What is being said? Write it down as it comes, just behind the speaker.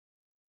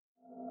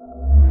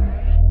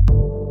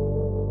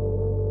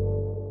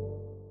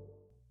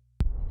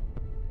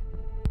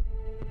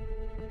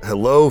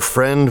hello,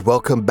 friend.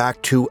 Welcome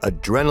back to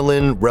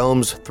Adrenaline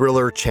Realms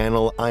Thriller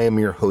Channel. I am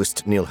your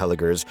host, Neil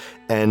Helligers,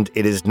 and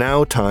it is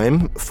now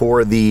time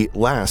for the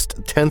last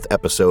 10th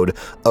episode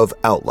of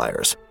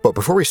Outliers. But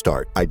before we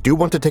start, I do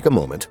want to take a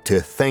moment to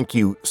thank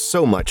you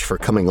so much for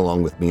coming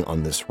along with me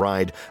on this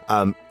ride.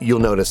 You'll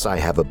notice I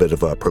have a bit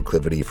of a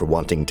proclivity for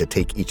wanting to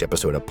take each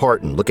episode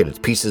apart and look at its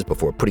pieces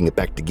before putting it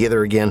back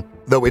together again.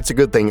 Though it's a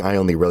good thing I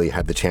only really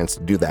had the chance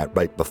to do that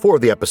right before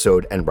the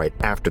episode and right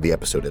after the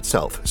episode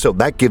itself. So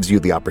that gives you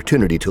the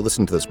opportunity to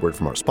listen to this word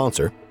from our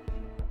sponsor.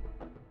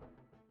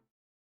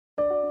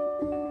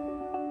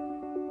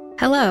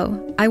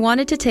 Hello, I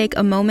wanted to take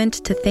a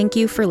moment to thank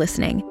you for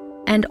listening,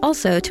 and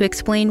also to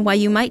explain why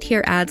you might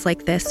hear ads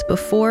like this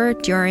before,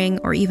 during,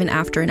 or even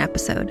after an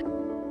episode.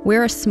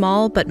 We're a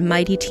small but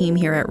mighty team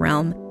here at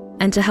Realm,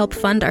 and to help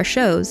fund our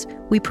shows,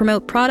 we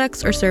promote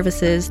products or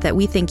services that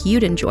we think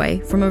you'd enjoy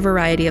from a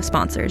variety of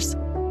sponsors.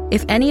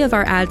 If any of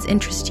our ads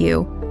interest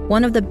you,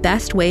 one of the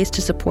best ways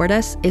to support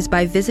us is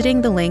by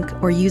visiting the link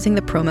or using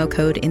the promo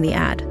code in the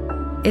ad.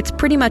 It's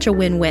pretty much a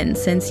win-win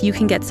since you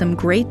can get some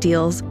great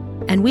deals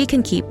and we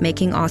can keep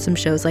making awesome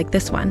shows like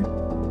this one.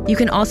 You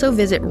can also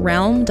visit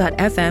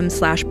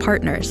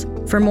realm.fm/partners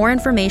for more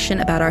information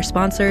about our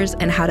sponsors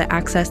and how to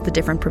access the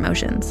different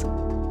promotions.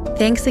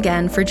 Thanks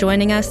again for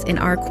joining us in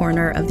our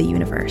corner of the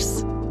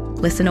universe.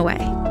 Listen away.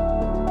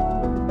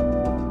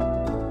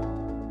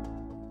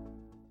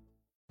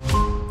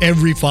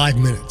 Every 5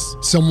 minutes,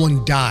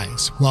 someone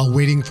dies while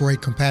waiting for a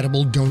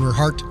compatible donor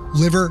heart,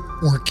 liver,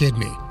 or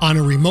kidney. On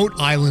a remote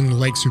island in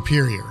Lake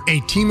Superior, a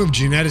team of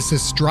geneticists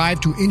strive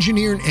to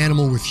engineer an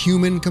animal with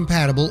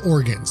human-compatible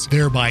organs,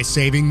 thereby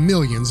saving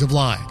millions of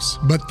lives.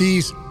 But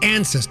these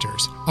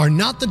ancestors are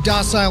not the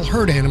docile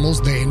herd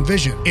animals they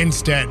envision.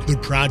 Instead, the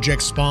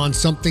project spawns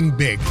something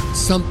big,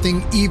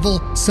 something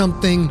evil,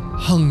 something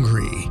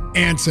hungry.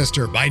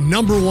 Ancestor by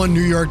 #1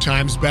 New York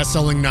Times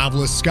bestselling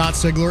novelist Scott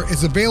Sigler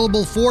is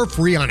available for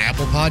free on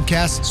Apple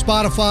Podcasts,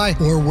 Spotify,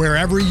 or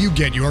wherever you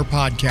get your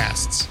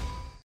podcasts.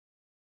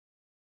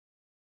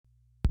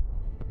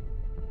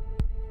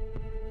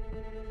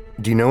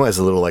 Do you know, as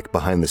a little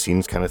behind the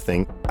scenes kind of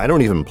thing, I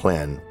don't even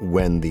plan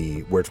when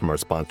the word from our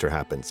sponsor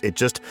happens. It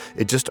just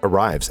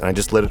arrives and I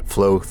just let it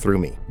flow through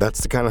me.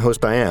 That's the kind of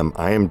host I am.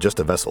 I am just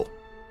a vessel.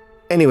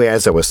 Anyway,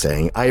 as I was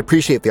saying, I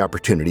appreciate the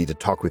opportunity to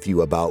talk with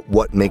you about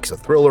what makes a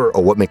thriller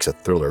or what makes a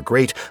thriller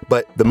great,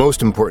 but the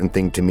most important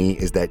thing to me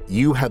is that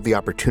you have the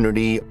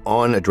opportunity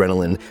on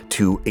Adrenaline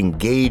to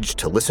engage,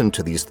 to listen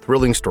to these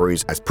thrilling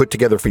stories as put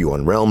together for you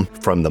on Realm,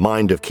 from the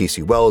mind of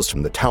Casey Wells,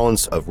 from the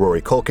talents of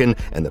Rory Culkin,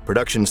 and the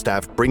production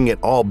staff bringing it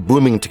all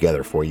booming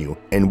together for you.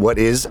 And what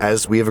is,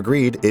 as we have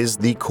agreed, is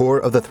the core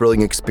of the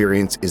thrilling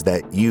experience is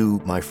that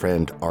you, my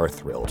friend, are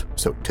thrilled.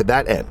 So to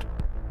that end,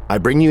 I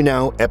bring you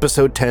now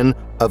episode 10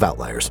 of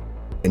Outliers.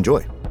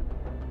 Enjoy.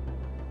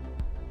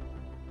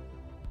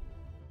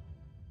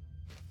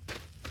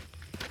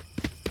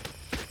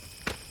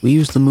 We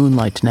used the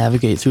moonlight to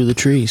navigate through the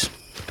trees.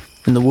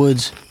 In the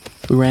woods,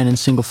 we ran in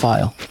single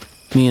file,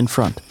 me in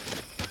front,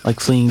 like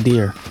fleeing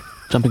deer,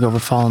 jumping over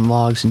fallen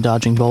logs and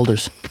dodging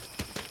boulders,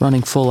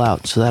 running full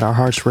out so that our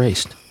hearts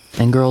raced,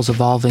 and Girl's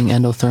evolving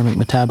endothermic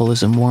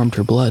metabolism warmed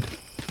her blood.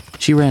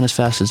 She ran as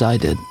fast as I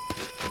did.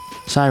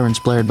 Sirens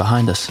blared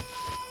behind us,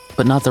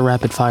 but not the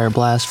rapid-fire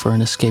blast for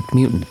an escaped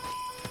mutant,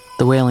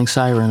 the wailing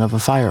siren of a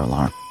fire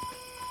alarm.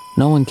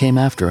 No one came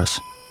after us.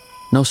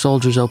 No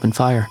soldiers opened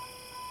fire.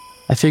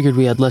 I figured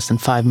we had less than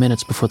 5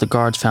 minutes before the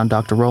guards found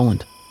Dr.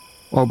 Rowland,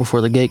 or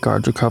before the gate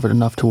guards recovered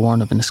enough to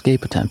warn of an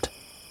escape attempt.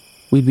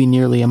 We'd be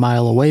nearly a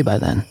mile away by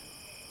then.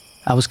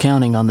 I was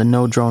counting on the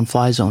no-drone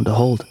fly zone to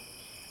hold.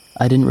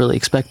 I didn't really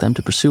expect them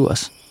to pursue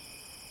us.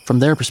 From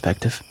their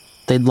perspective,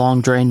 they'd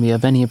long drained me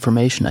of any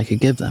information I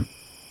could give them,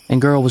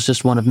 and Girl was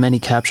just one of many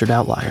captured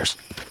outliers.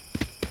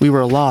 We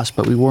were a loss,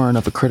 but we weren't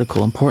of a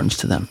critical importance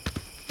to them.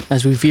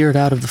 As we veered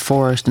out of the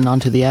forest and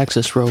onto the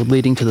access road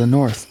leading to the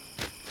north,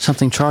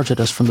 something charged at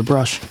us from the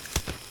brush.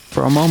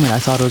 For a moment, I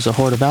thought it was a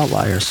horde of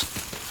outliers.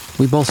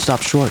 We both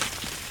stopped short.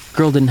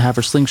 Girl didn't have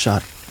her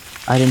slingshot.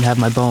 I didn't have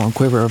my bow and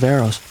quiver of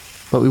arrows,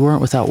 but we weren't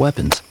without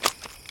weapons.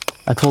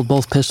 I pulled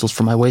both pistols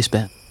from my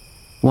waistband,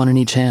 one in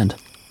each hand,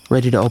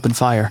 ready to open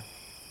fire.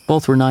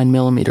 Both were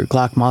 9mm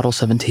Glock Model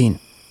 17.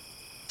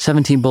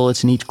 17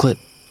 bullets in each clip.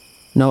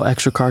 No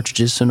extra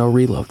cartridges, so no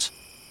reloads.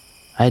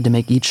 I had to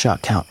make each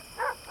shot count.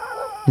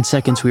 In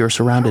seconds, we were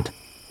surrounded.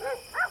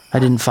 I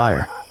didn't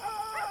fire.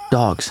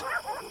 Dogs.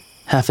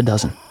 Half a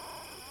dozen.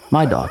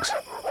 My dogs.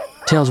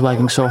 Tails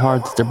wagging so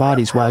hard that their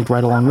bodies wagged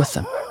right along with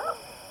them.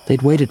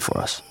 They'd waited for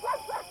us.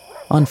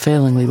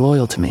 Unfailingly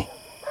loyal to me.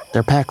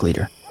 Their pack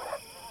leader.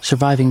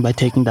 Surviving by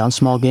taking down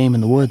small game in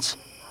the woods.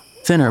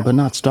 Thinner, but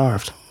not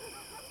starved.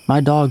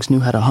 My dogs knew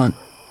how to hunt.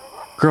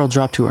 Girl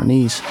dropped to her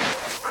knees,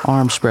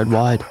 arms spread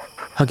wide,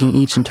 hugging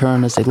each in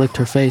turn as they licked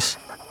her face.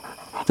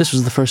 This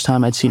was the first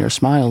time I'd seen her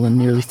smile in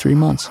nearly 3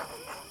 months.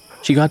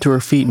 She got to her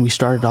feet and we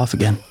started off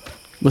again,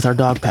 with our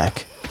dog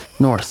pack,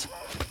 north,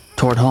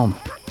 toward home.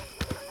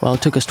 While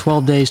it took us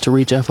 12 days to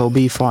reach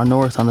FOB far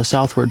north on the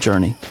southward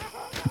journey,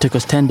 it took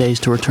us 10 days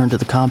to return to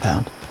the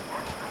compound.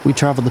 We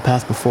traveled the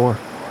path before.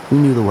 We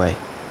knew the way,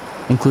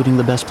 including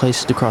the best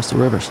places to cross the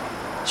rivers,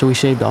 so we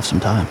shaved off some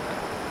time.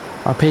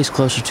 Our pace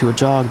closer to a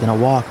jog than a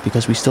walk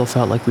because we still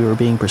felt like we were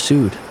being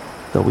pursued,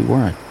 though we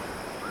weren't.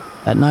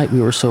 At night,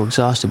 we were so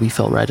exhausted we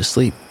fell right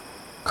asleep,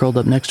 curled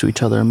up next to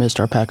each other amidst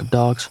our pack of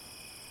dogs.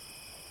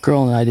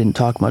 Girl and I didn't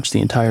talk much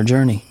the entire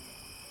journey,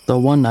 though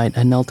one night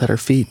I knelt at her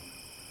feet,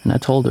 and I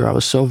told her I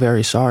was so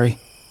very sorry.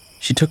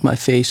 She took my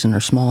face in her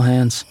small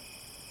hands,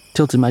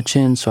 tilted my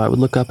chin so I would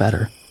look up at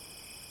her.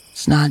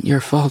 "It's not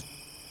your fault.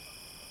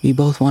 We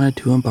both wanted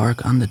to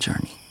embark on the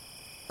journey."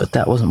 But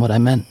that wasn't what I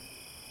meant.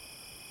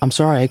 "I'm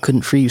sorry I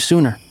couldn't free you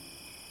sooner."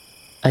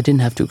 I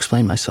didn't have to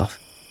explain myself.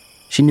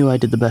 She knew I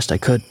did the best I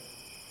could.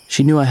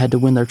 She knew I had to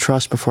win their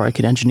trust before I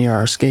could engineer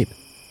our escape.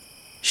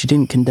 She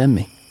didn't condemn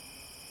me.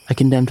 I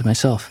condemned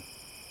myself.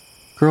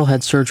 Girl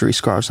had surgery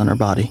scars on her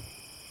body,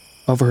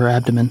 over her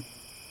abdomen,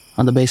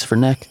 on the base of her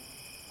neck,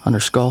 on her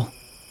skull,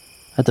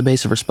 at the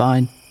base of her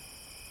spine.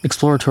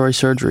 Exploratory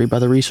surgery by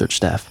the research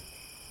staff.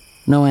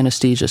 No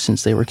anesthesia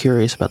since they were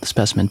curious about the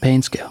specimen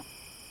pain scale.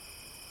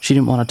 She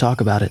didn't want to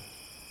talk about it.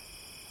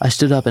 I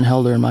stood up and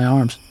held her in my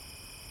arms.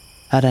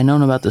 Had I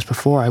known about this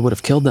before, I would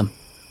have killed them.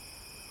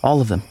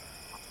 All of them.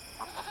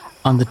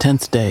 On the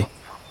 10th day,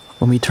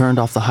 when we turned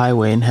off the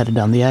highway and headed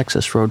down the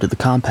access road to the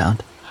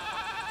compound,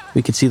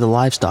 we could see the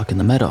livestock in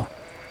the meadow.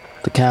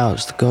 The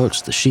cows, the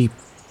goats, the sheep,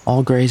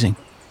 all grazing.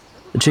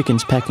 The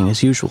chickens pecking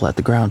as usual at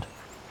the ground.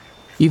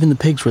 Even the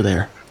pigs were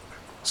there,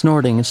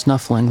 snorting and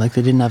snuffling like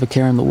they didn't have a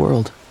care in the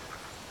world.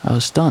 I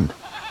was stunned.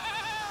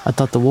 I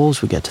thought the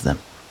wolves would get to them.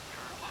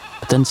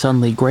 But then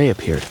suddenly Gray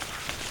appeared,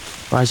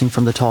 rising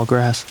from the tall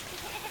grass,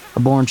 a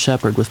born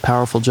shepherd with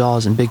powerful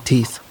jaws and big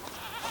teeth.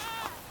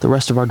 The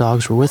rest of our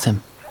dogs were with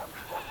him.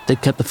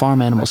 They'd kept the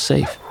farm animals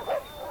safe.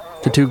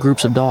 The two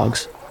groups of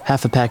dogs,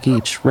 half a pack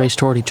each, raced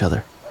toward each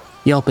other,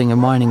 yelping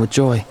and whining with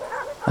joy,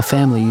 a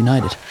family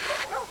united.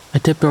 I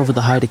tipped over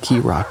the hide a key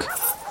rock,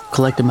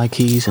 collected my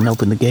keys, and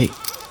opened the gate.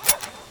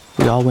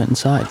 We all went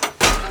inside.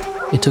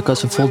 It took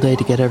us a full day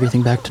to get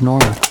everything back to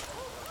normal.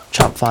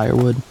 Chop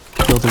firewood,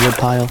 build a wood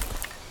pile,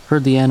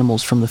 herd the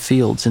animals from the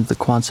fields into the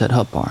Quonset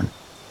hut barn,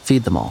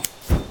 feed them all,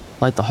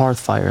 light the hearth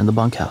fire in the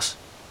bunkhouse.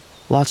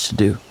 Lots to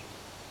do.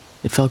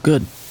 It felt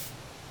good.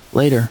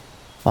 Later,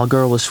 while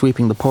Girl was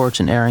sweeping the porch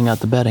and airing out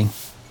the bedding,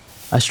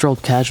 I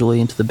strolled casually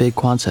into the big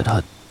Quonset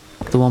hut,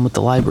 the one with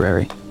the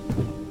library,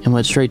 and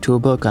went straight to a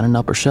book on an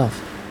upper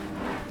shelf.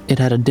 It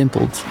had a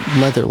dimpled,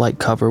 leather-like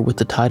cover with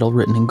the title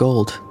written in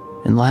gold,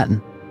 in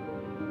Latin.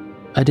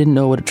 I didn't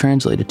know what it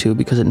translated to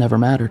because it never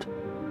mattered.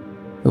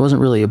 It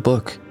wasn't really a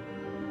book.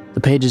 The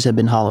pages had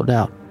been hollowed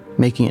out,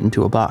 making it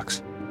into a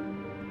box.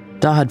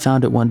 Da had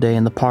found it one day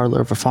in the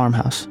parlor of a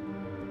farmhouse.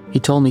 He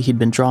told me he'd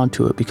been drawn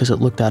to it because it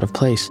looked out of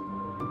place.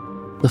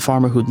 The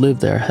farmer who'd lived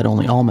there had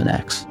only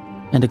almanacs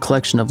and a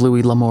collection of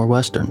Louis L'Amour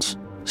westerns,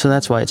 so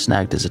that's why it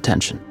snagged his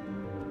attention.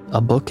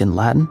 A book in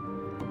Latin?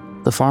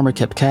 The farmer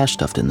kept cash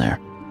stuffed in there,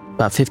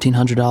 about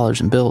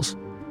 $1,500 in bills,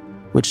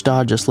 which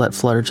Da just let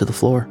flutter to the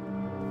floor.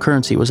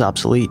 Currency was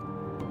obsolete,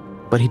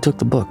 but he took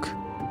the book.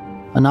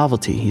 A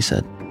novelty, he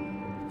said.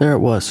 There it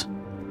was,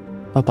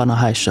 up on a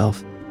high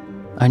shelf.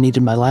 I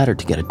needed my ladder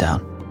to get it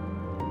down.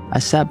 I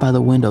sat by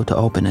the window to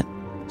open it,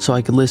 so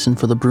I could listen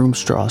for the broom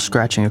straw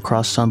scratching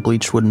across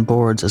sun-bleached wooden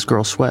boards as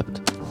Girl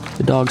swept,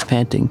 the dogs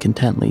panting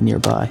contently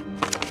nearby.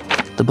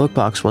 The book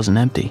box wasn't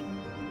empty.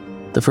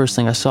 The first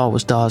thing I saw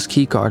was Da's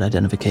keycard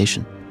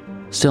identification,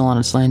 still on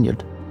its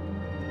lanyard.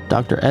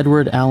 Dr.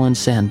 Edward Allen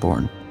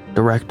Sanborn,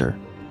 Director,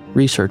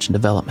 Research and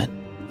Development,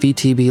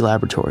 VTB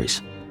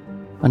Laboratories.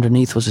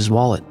 Underneath was his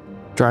wallet,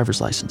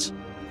 driver's license,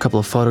 a couple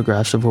of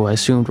photographs of who I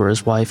assumed were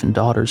his wife and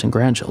daughters and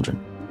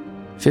grandchildren.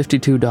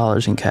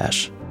 $52 in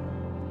cash.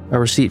 A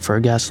receipt for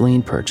a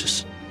gasoline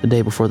purchase, the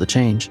day before the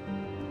change.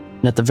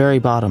 And at the very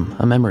bottom,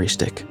 a memory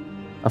stick,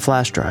 a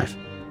flash drive,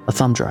 a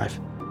thumb drive,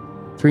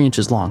 3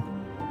 inches long,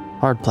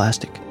 hard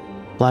plastic,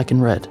 black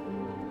and red,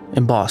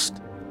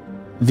 embossed,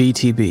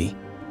 VTB.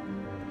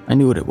 I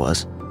knew what it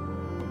was.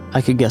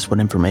 I could guess what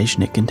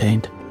information it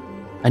contained.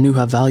 I knew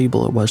how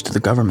valuable it was to the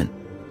government,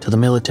 to the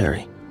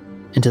military,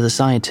 and to the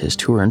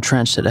scientists who were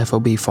entrenched at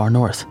FOB far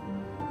north.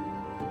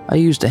 I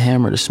used a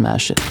hammer to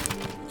smash it,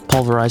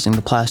 pulverizing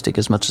the plastic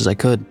as much as I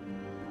could,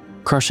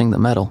 crushing the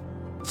metal,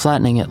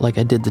 flattening it like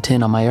I did the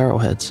tin on my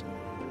arrowheads.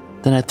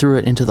 Then I threw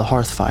it into the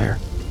hearth fire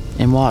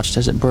and watched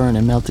as it burned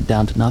and melted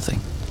down to nothing.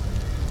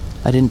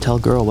 I didn't tell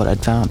Girl what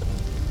I'd found,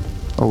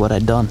 or what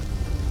I'd done.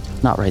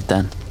 Not right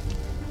then.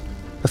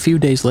 A few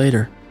days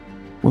later,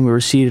 when we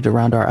were seated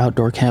around our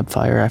outdoor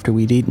campfire after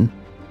we'd eaten,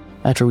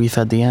 after we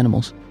fed the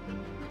animals,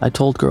 I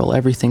told Girl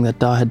everything that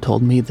Da had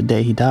told me the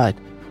day he died.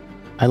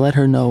 I let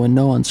her know in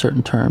no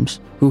uncertain terms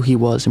who he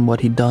was and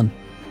what he'd done.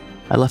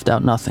 I left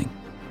out nothing.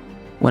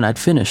 When I'd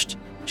finished,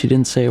 she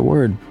didn't say a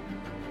word.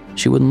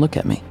 She wouldn't look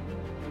at me.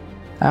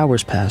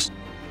 Hours passed.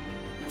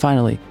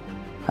 Finally,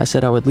 I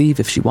said I would leave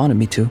if she wanted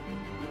me to.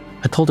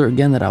 I told her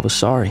again that I was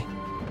sorry,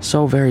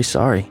 so very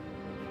sorry.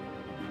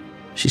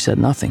 She said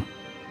nothing,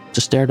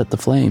 just stared at the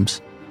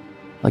flames,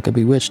 like a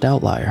bewitched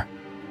outlier.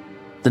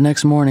 The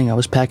next morning, I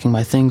was packing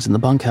my things in the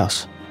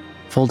bunkhouse,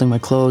 folding my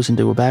clothes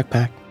into a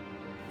backpack,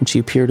 and she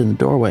appeared in the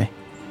doorway.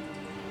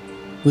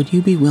 "Would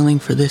you be willing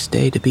for this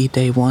day to be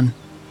day one?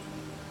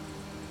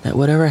 That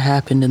whatever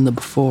happened in the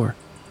before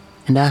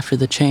and after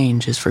the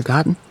change is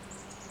forgotten?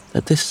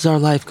 That this is our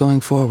life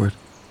going forward.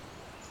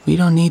 We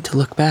don't need to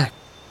look back,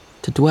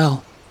 to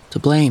dwell, to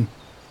blame.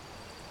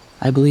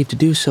 I believe to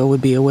do so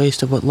would be a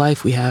waste of what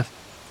life we have."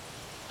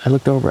 I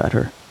looked over at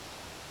her.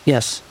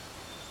 "Yes,"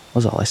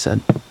 was all I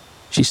said.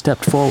 She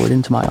stepped forward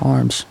into my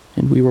arms,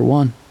 and we were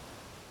one.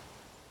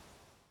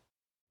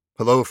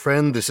 Hello,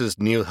 friend. This is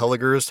Neil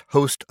Helligers,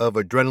 host of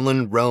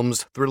Adrenaline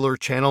Realms Thriller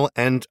channel,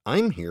 and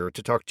I'm here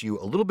to talk to you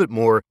a little bit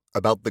more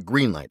about the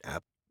Greenlight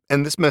app.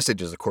 And this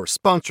message is, of course,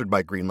 sponsored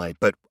by Greenlight,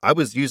 but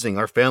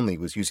our family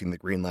was using the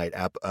Greenlight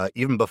app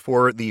even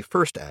before the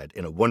first ad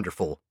in a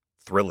wonderful,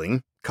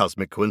 thrilling,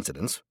 cosmic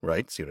coincidence,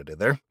 right? See what I did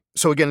there?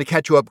 So again, to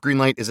catch you up,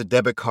 Greenlight is a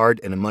debit card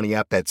and a money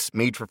app that's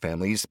made for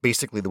families.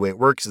 Basically, the way it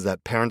works is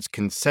that parents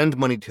can send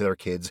money to their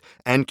kids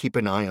and keep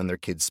an eye on their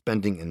kids'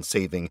 spending and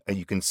saving. And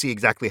you can see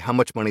exactly how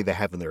much money they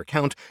have in their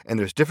account, and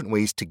there's different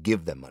ways to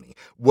give them money.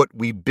 What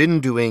we've been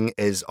doing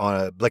is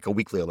like a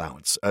weekly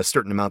allowance, a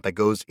certain amount that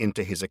goes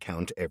into his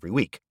account every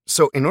week.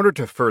 So in order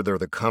to further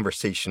the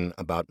conversation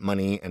about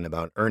money and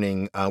about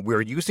earning,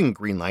 we're using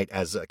Greenlight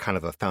as a kind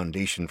of a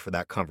foundation for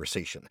that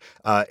conversation.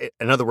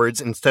 In other words,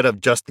 instead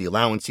of just the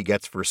allowance he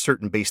gets for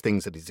certain base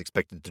things that he's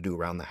expected to do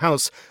around the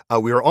house,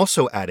 we are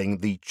also adding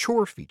the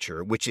chore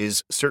feature, which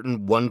is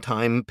certain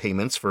one-time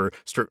payments for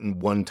certain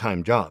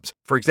one-time jobs.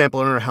 For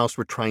example, in our house,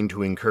 we're trying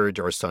to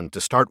encourage our son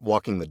to start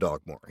walking the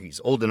dog more.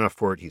 He's old enough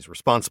for it, he's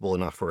responsible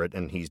enough for it,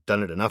 and he's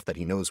done it enough that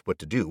he knows what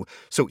to do.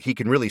 So he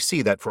can really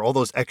see that for all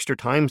those extra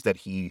times that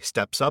he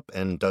steps up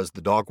and does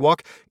the dog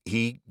walk,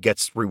 he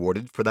gets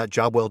rewarded for that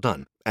job well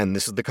done. And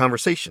this is the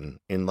conversation.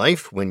 In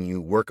life, when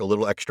you work a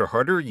little extra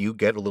harder, you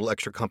get a little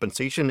extra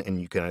compensation,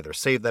 and you can either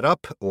save that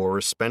up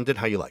or spend it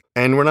how you like.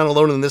 And we're not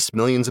alone in this.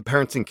 Millions of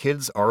parents and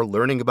kids are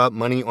learning about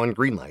money on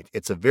Greenlight.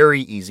 It's a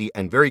very easy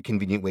and very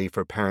convenient way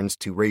for parents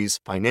to raise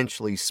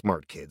financially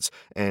smart kids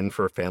and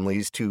for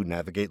families to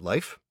navigate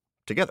life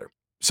together.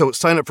 So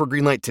sign up for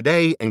Greenlight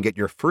today and get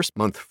your first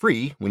month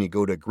free when you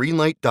go to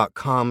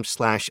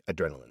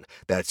greenlight.com/adrenaline.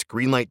 That's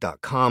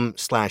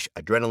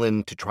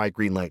greenlight.com/adrenaline to try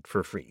Greenlight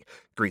for free.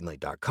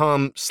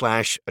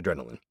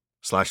 Greenlight.com/adrenaline.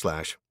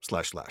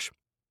 //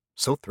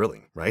 So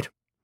thrilling, right?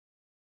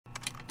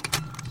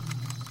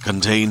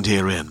 Contained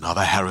herein are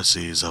the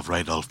heresies of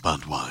Radolf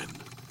Burntwine,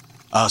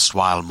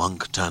 erstwhile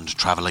monk turned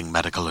traveling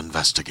medical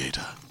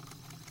investigator.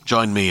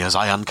 Join me as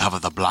I uncover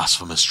the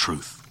blasphemous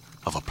truth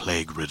of a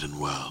plague-ridden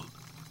world.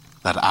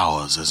 That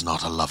ours is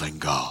not a loving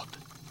God,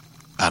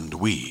 and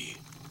we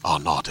are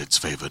not its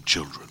favored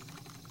children.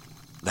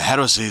 The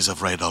Heresies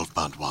of Radolf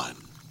Burntwine,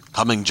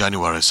 coming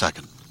January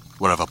 2nd,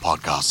 wherever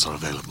podcasts are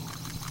available.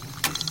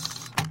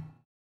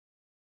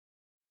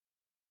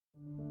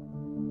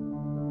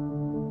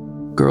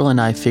 Girl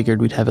and I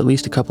figured we'd have at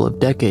least a couple of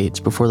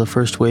decades before the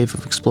first wave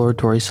of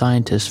exploratory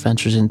scientists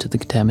ventures into the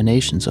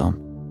contamination zone.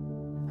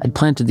 I'd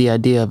planted the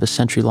idea of a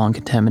century-long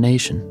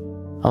contamination.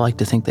 I like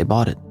to think they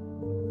bought it.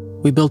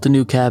 We built a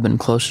new cabin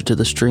closer to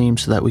the stream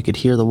so that we could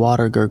hear the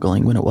water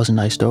gurgling when it wasn't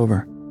iced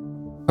over.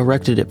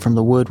 Erected it from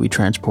the wood we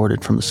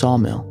transported from the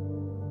sawmill.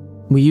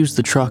 We used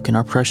the truck and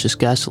our precious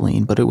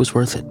gasoline, but it was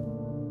worth it.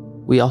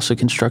 We also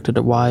constructed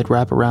a wide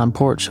wraparound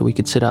porch so we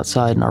could sit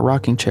outside in our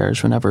rocking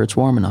chairs whenever it's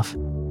warm enough.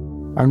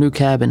 Our new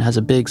cabin has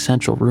a big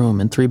central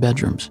room and 3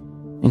 bedrooms,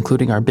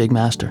 including our big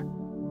master,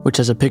 which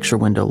has a picture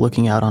window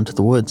looking out onto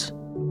the woods.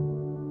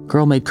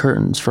 Girl made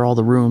curtains for all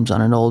the rooms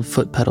on an old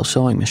foot-pedal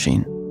sewing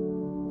machine.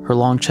 Her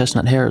long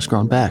chestnut hair has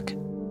grown back,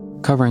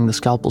 covering the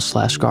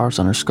scalpel/scars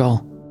on her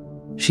skull.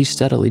 She's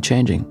steadily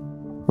changing,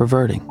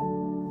 reverting.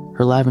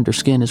 Her lavender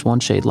skin is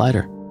one shade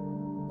lighter,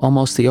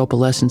 almost the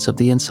opalescence of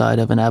the inside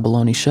of an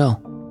abalone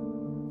shell.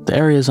 The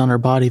areas on her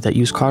body that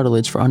use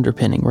cartilage for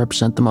underpinning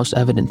represent the most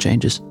evident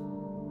changes.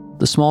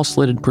 The small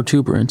slitted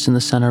protuberance in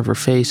the center of her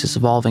face is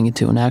evolving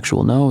into an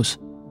actual nose,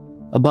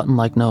 a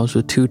button-like nose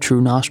with 2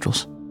 true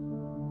nostrils,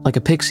 like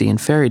a pixie in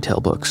fairy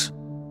tale books.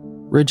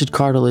 Rigid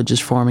cartilage is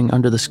forming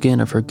under the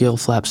skin of her gill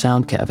flap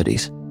sound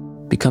cavities,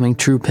 becoming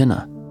true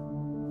pinna.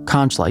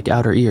 Conch-like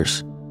outer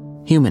ears.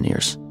 Human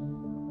ears.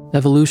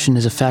 Evolution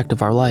is a fact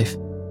of our life.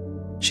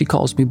 She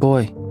calls me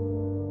boy.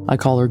 I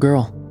call her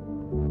girl.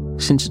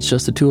 Since it's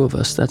just the 2 of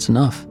us, that's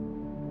enough.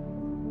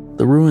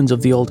 The ruins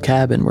of the old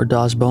cabin where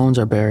Daw's bones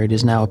are buried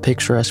is now a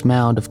picturesque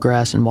mound of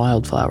grass and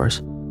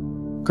wildflowers.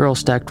 Girl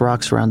stacked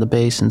rocks around the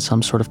base in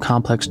some sort of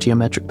complex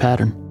geometric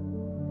pattern.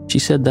 She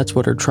said that's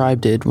what her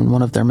tribe did when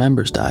one of their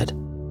members died.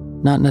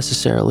 Not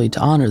necessarily to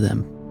honor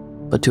them,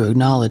 but to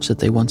acknowledge that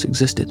they once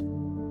existed.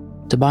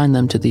 To bind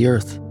them to the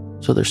earth,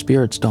 so their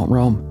spirits don't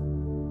roam.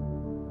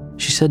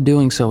 She said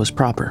doing so is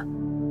proper.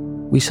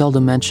 We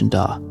seldom mention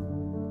Daw,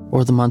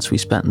 or the months we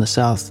spent in the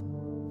south,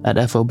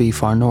 at FOB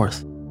far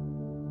north.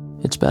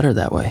 It's better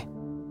that way.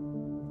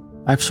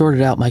 I've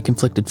sorted out my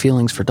conflicted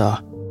feelings for Daw.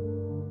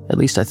 At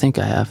least I think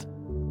I have.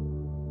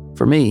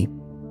 For me,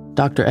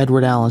 Dr.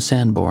 Edward Allen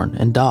Sanborn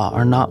and Daw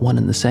are not one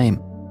and the same.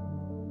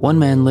 One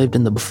man lived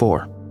in the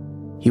before,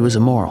 He was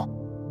immoral.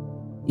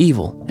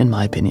 Evil, in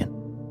my opinion.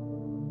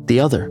 The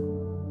other,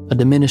 a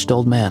diminished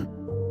old man,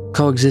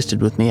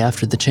 coexisted with me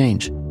after the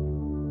change.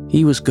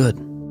 He was good.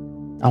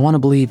 I want to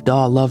believe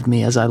Daw loved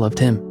me as I loved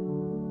him.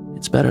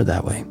 It's better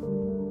that way.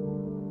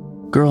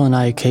 Girl and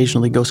I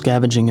occasionally go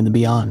scavenging in the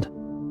beyond,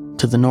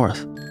 to the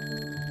north.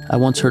 I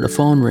once heard a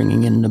phone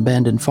ringing in an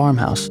abandoned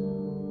farmhouse.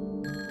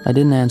 I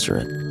didn't answer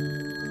it.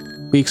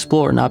 We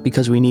explore not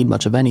because we need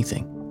much of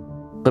anything,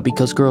 but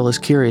because Girl is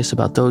curious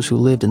about those who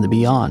lived in the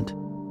beyond,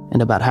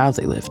 and about how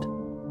they lived.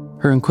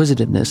 Her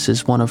inquisitiveness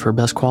is one of her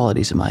best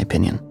qualities, in my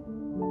opinion.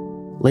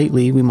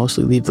 Lately, we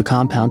mostly leave the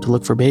compound to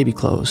look for baby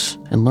clothes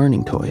and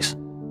learning toys.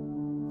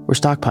 We're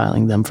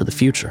stockpiling them for the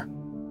future.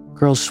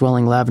 Girl's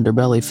swelling lavender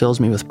belly fills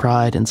me with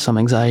pride and some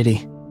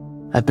anxiety.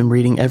 I've been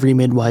reading every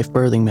midwife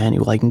birthing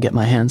manual I can get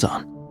my hands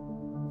on.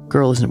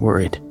 Girl isn't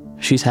worried.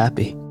 She's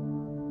happy.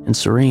 And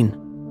serene.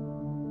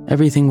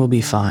 Everything will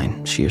be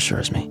fine, she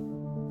assures me,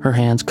 her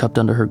hands cupped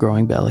under her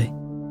growing belly.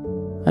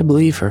 I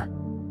believe her.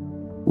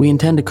 We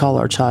intend to call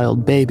our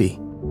child Baby,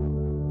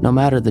 no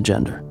matter the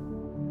gender.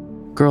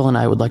 Girl and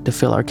I would like to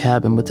fill our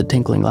cabin with the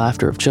tinkling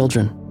laughter of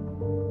children,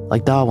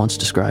 like Daw once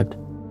described.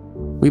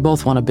 We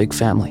both want a big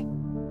family.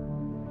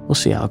 We'll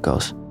see how it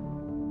goes.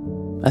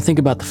 I think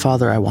about the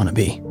father I want to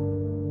be.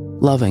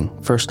 Loving,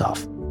 first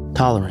off.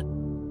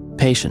 Tolerant.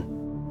 Patient.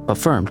 But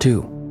firm,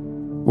 too.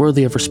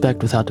 Worthy of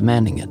respect without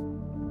demanding it.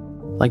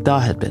 Like Daw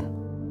had been.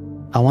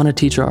 I want to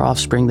teach our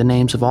offspring the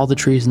names of all the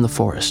trees in the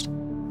forest,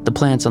 the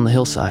plants on the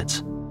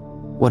hillsides.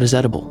 What is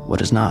edible,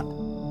 what is not.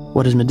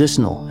 What is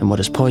medicinal and what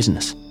is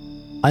poisonous.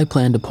 I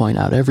plan to point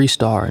out every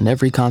star and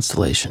every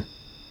constellation.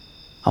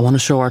 I want to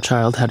show our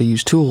child how to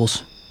use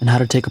tools and how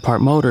to take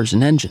apart motors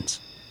and engines,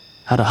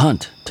 how to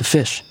hunt, to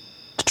fish,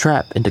 to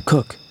trap, and to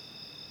cook,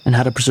 and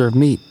how to preserve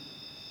meat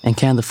and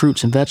can the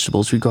fruits and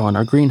vegetables we grow in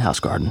our greenhouse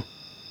garden,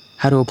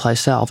 how to apply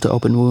salve to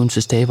open wounds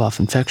to stave off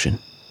infection,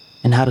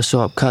 and how to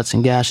sew up cuts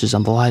and gashes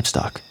on the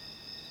livestock.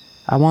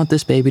 I want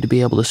this baby to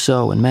be able to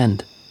sew and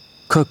mend,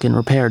 cook and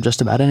repair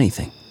just about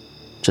anything,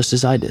 just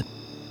as I did.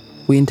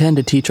 We intend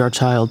to teach our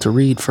child to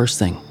read first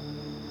thing.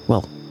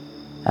 Well,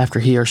 after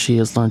he or she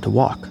has learned to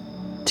walk,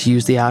 to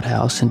use the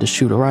outhouse, and to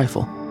shoot a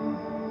rifle.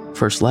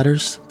 First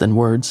letters, then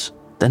words,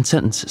 then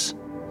sentences,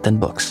 then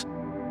books.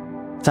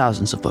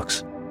 Thousands of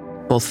books,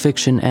 both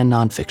fiction and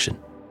non-fiction.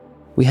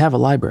 We have a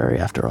library,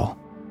 after all.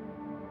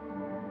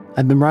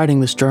 I've been writing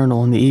this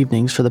journal in the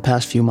evenings for the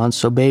past few months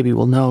so Baby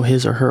will know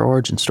his or her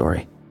origin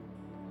story,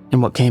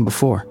 and what came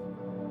before.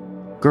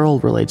 Girl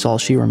relates all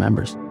she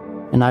remembers,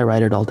 and I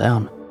write it all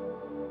down.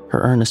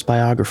 Her earnest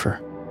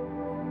biographer.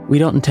 We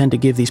don't intend to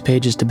give these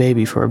pages to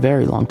Baby for a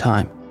very long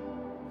time.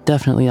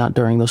 Definitely not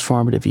during those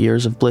formative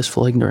years of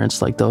blissful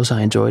ignorance like those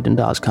I enjoyed in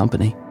Daw's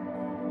company.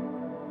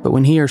 But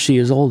when he or she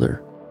is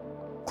older,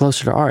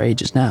 closer to our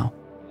ages now,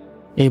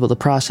 able to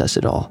process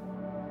it all,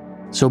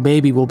 so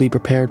Baby will be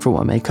prepared for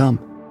what may come,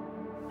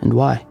 and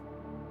why.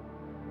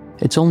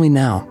 It's only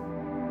now,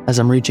 as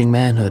I'm reaching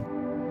manhood,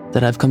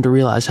 that I've come to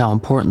realize how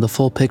important the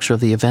full picture of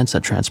the events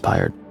that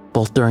transpired,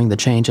 both during the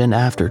change and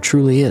after,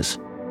 truly is.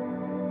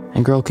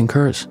 And Girl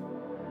concurs.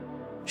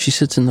 She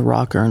sits in the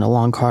rocker in a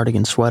long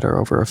cardigan sweater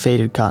over a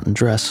faded cotton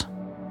dress,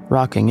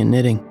 rocking and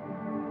knitting,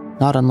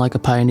 not unlike a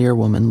pioneer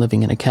woman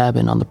living in a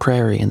cabin on the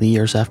prairie in the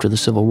years after the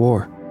Civil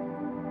War.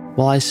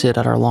 While I sit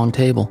at our long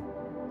table,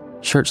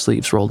 shirt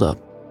sleeves rolled up,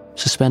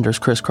 suspenders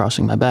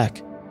crisscrossing my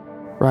back,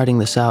 writing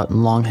this out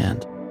in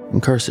longhand, in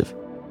cursive,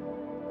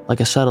 like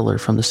a settler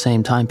from the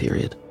same time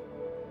period.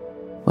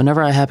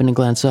 Whenever I happen to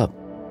glance up,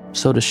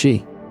 so does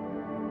she.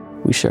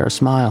 We share a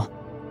smile.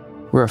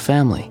 We're a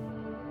family.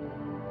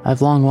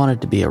 I've long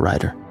wanted to be a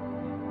writer,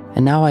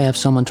 and now I have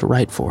someone to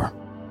write for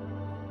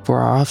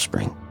our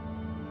offspring,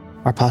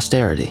 our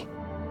posterity,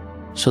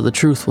 so the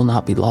truth will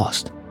not be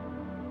lost.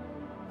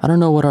 I don't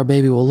know what our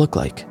baby will look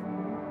like,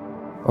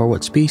 or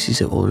what species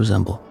it will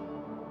resemble.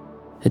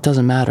 It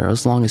doesn't matter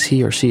as long as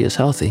he or she is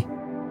healthy,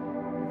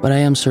 but I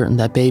am certain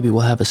that Baby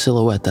will have a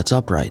silhouette that's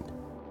upright,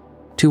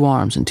 2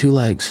 arms and 2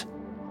 legs,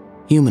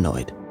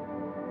 humanoid,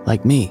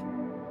 like me,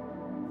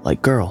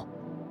 like Girl.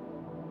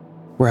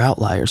 We're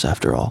outliers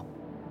after all.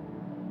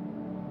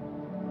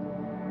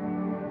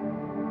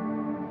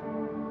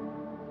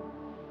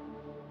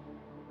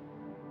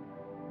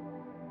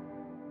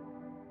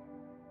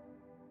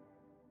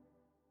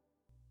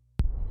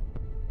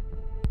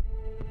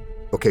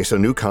 Okay, so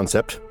new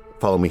concept.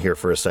 Follow me here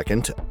for a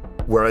second.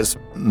 Whereas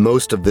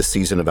most of this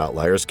season of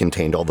Outliers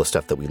contained all the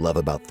stuff that we love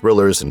about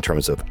thrillers in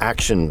terms of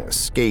action,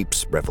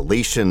 escapes,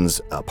 revelations,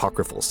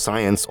 apocryphal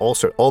science, all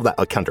that,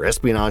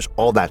 counter-espionage,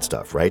 all that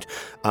stuff, right?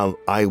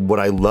 What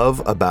I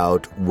love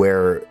about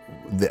where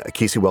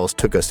Casey Wells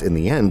took us in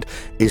the end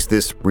is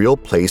this real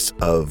place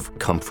of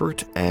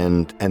comfort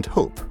and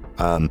hope.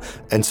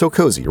 and so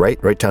cozy, right?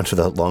 Right down to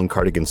the long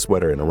cardigan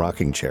sweater and a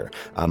rocking chair.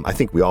 I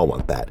think we all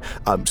want that.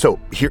 So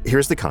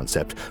here's the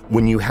concept.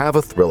 When you have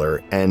a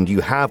thriller and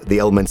you have the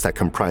elements that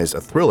comprise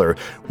a thriller,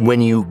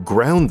 when you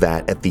ground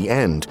that at the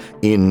end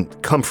in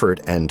comfort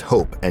and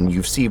hope, and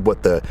you see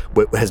what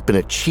has been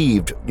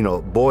achieved,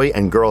 boy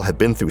and girl have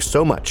been through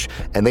so much,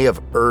 and they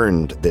have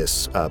earned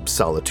this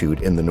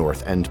solitude in the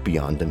North and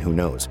beyond, and who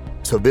knows.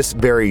 So this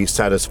very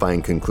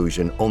satisfying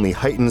conclusion only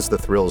heightens the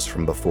thrills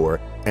from before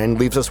and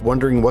leaves us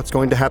wondering what's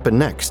going to happen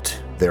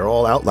next. They're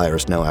all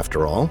outliers now,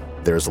 after all.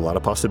 There's a lot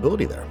of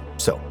possibility there.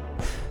 So,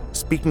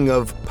 speaking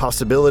of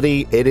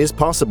possibility, it is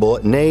possible,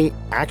 nay,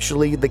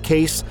 actually the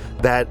case,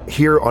 that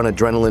here on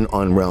Adrenaline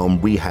on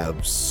Realm, we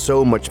have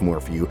so much more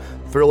for you.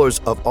 Thrillers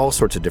of all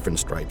sorts of different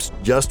stripes,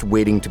 just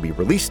waiting to be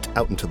released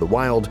out into the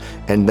wild,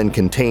 and then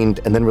contained,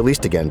 and then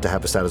released again to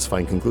have a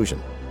satisfying conclusion,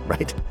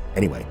 right?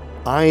 Anyway,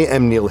 I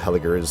am Neil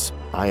Helligers.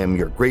 I am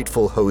your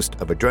grateful host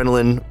of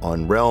Adrenaline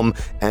on Realm,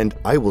 and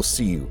I will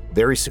see you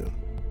very soon.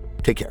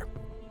 Take care.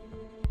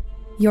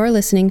 You're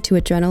listening to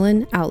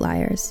Adrenaline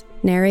Outliers,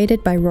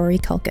 narrated by Rory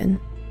Culkin.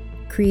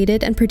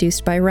 Created and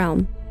produced by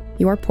Realm,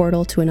 your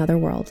portal to another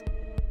world.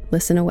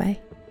 Listen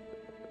away.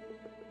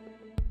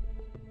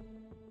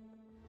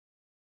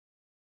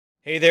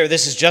 Hey there,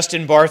 this is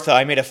Justin Bartha.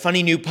 I made a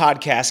funny new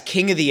podcast,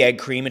 King of the Egg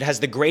Cream. It has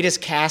the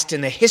greatest cast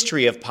in the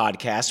history of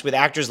podcasts with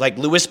actors like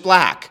Louis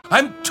Black.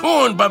 I'm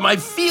torn by my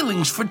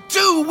feelings for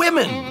two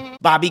women.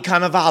 Bobby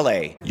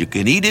Cannavale. You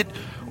can eat it,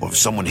 or if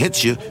someone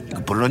hits you, you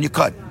can put it on your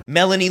cut.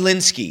 Melanie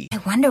Linsky. I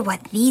wonder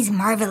what these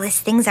marvelous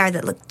things are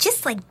that look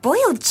just like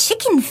boiled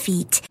chicken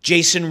feet.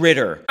 Jason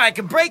Ritter. I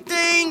can break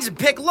things and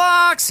pick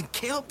locks and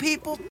kill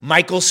people.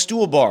 Michael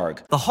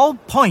Stuhlbarg. The whole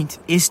point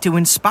is to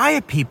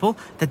inspire people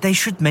that they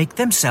should make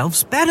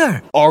themselves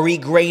better. Ari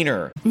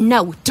Grainer.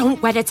 No,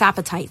 don't whet its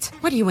appetite.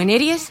 What are you, an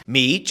idiot?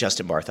 Me,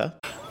 Justin Bartha.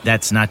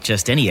 That's not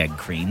just any egg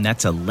cream,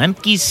 that's a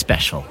Lemke's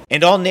special.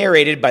 And all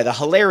narrated by the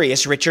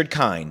hilarious Richard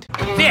Kind.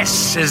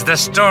 This is the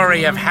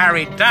story of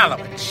Harry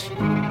Dalowitz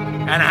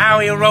and how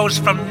he rose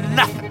from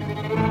nothing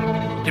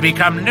to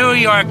become New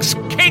York's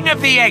King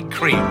of the Egg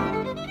Cream.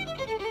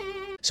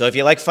 So if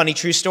you like funny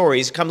true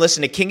stories, come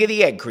listen to King of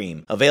the Egg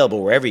Cream,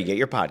 available wherever you get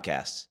your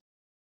podcasts.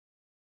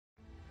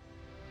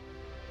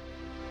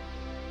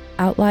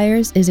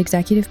 Outliers is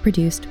executive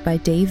produced by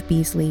Dave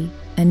Beasley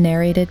and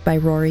narrated by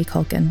Rory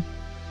Culkin.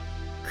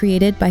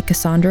 Created by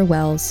Cassandra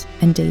Wells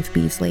and Dave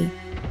Beasley,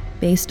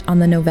 based on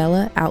the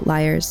novella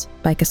Outliers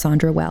by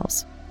Cassandra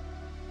Wells.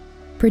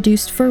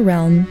 Produced for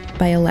Realm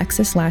by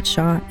Alexis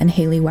Latshaw and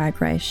Haley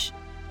Wagreich.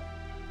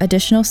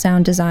 Additional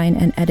sound design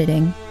and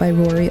editing by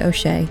Rory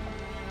O'Shea.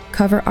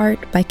 Cover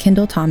art by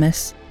Kendall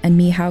Thomas and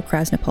Michał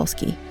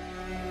Krasnopolski.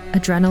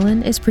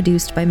 Adrenaline is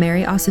produced by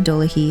Mary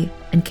Osadolahi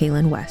and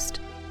Kaylin West.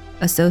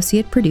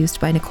 Associate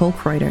produced by Nicole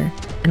Kreuter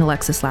and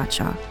Alexis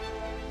Latshaw.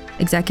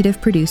 Executive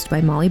produced by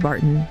Molly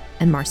Barton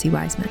and Marcy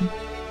Wiseman.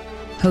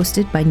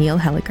 Hosted by Neil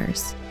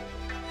Helligers.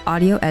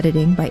 Audio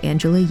editing by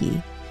Angela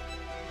Yee.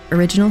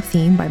 Original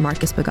theme by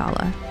Marcus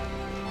Bagala.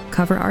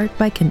 Cover art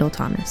by Kendall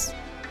Thomas.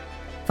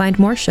 Find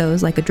more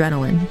shows like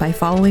Adrenaline by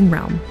following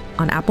Realm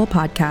on Apple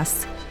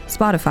Podcasts,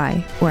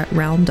 Spotify, or at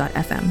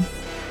realm.fm.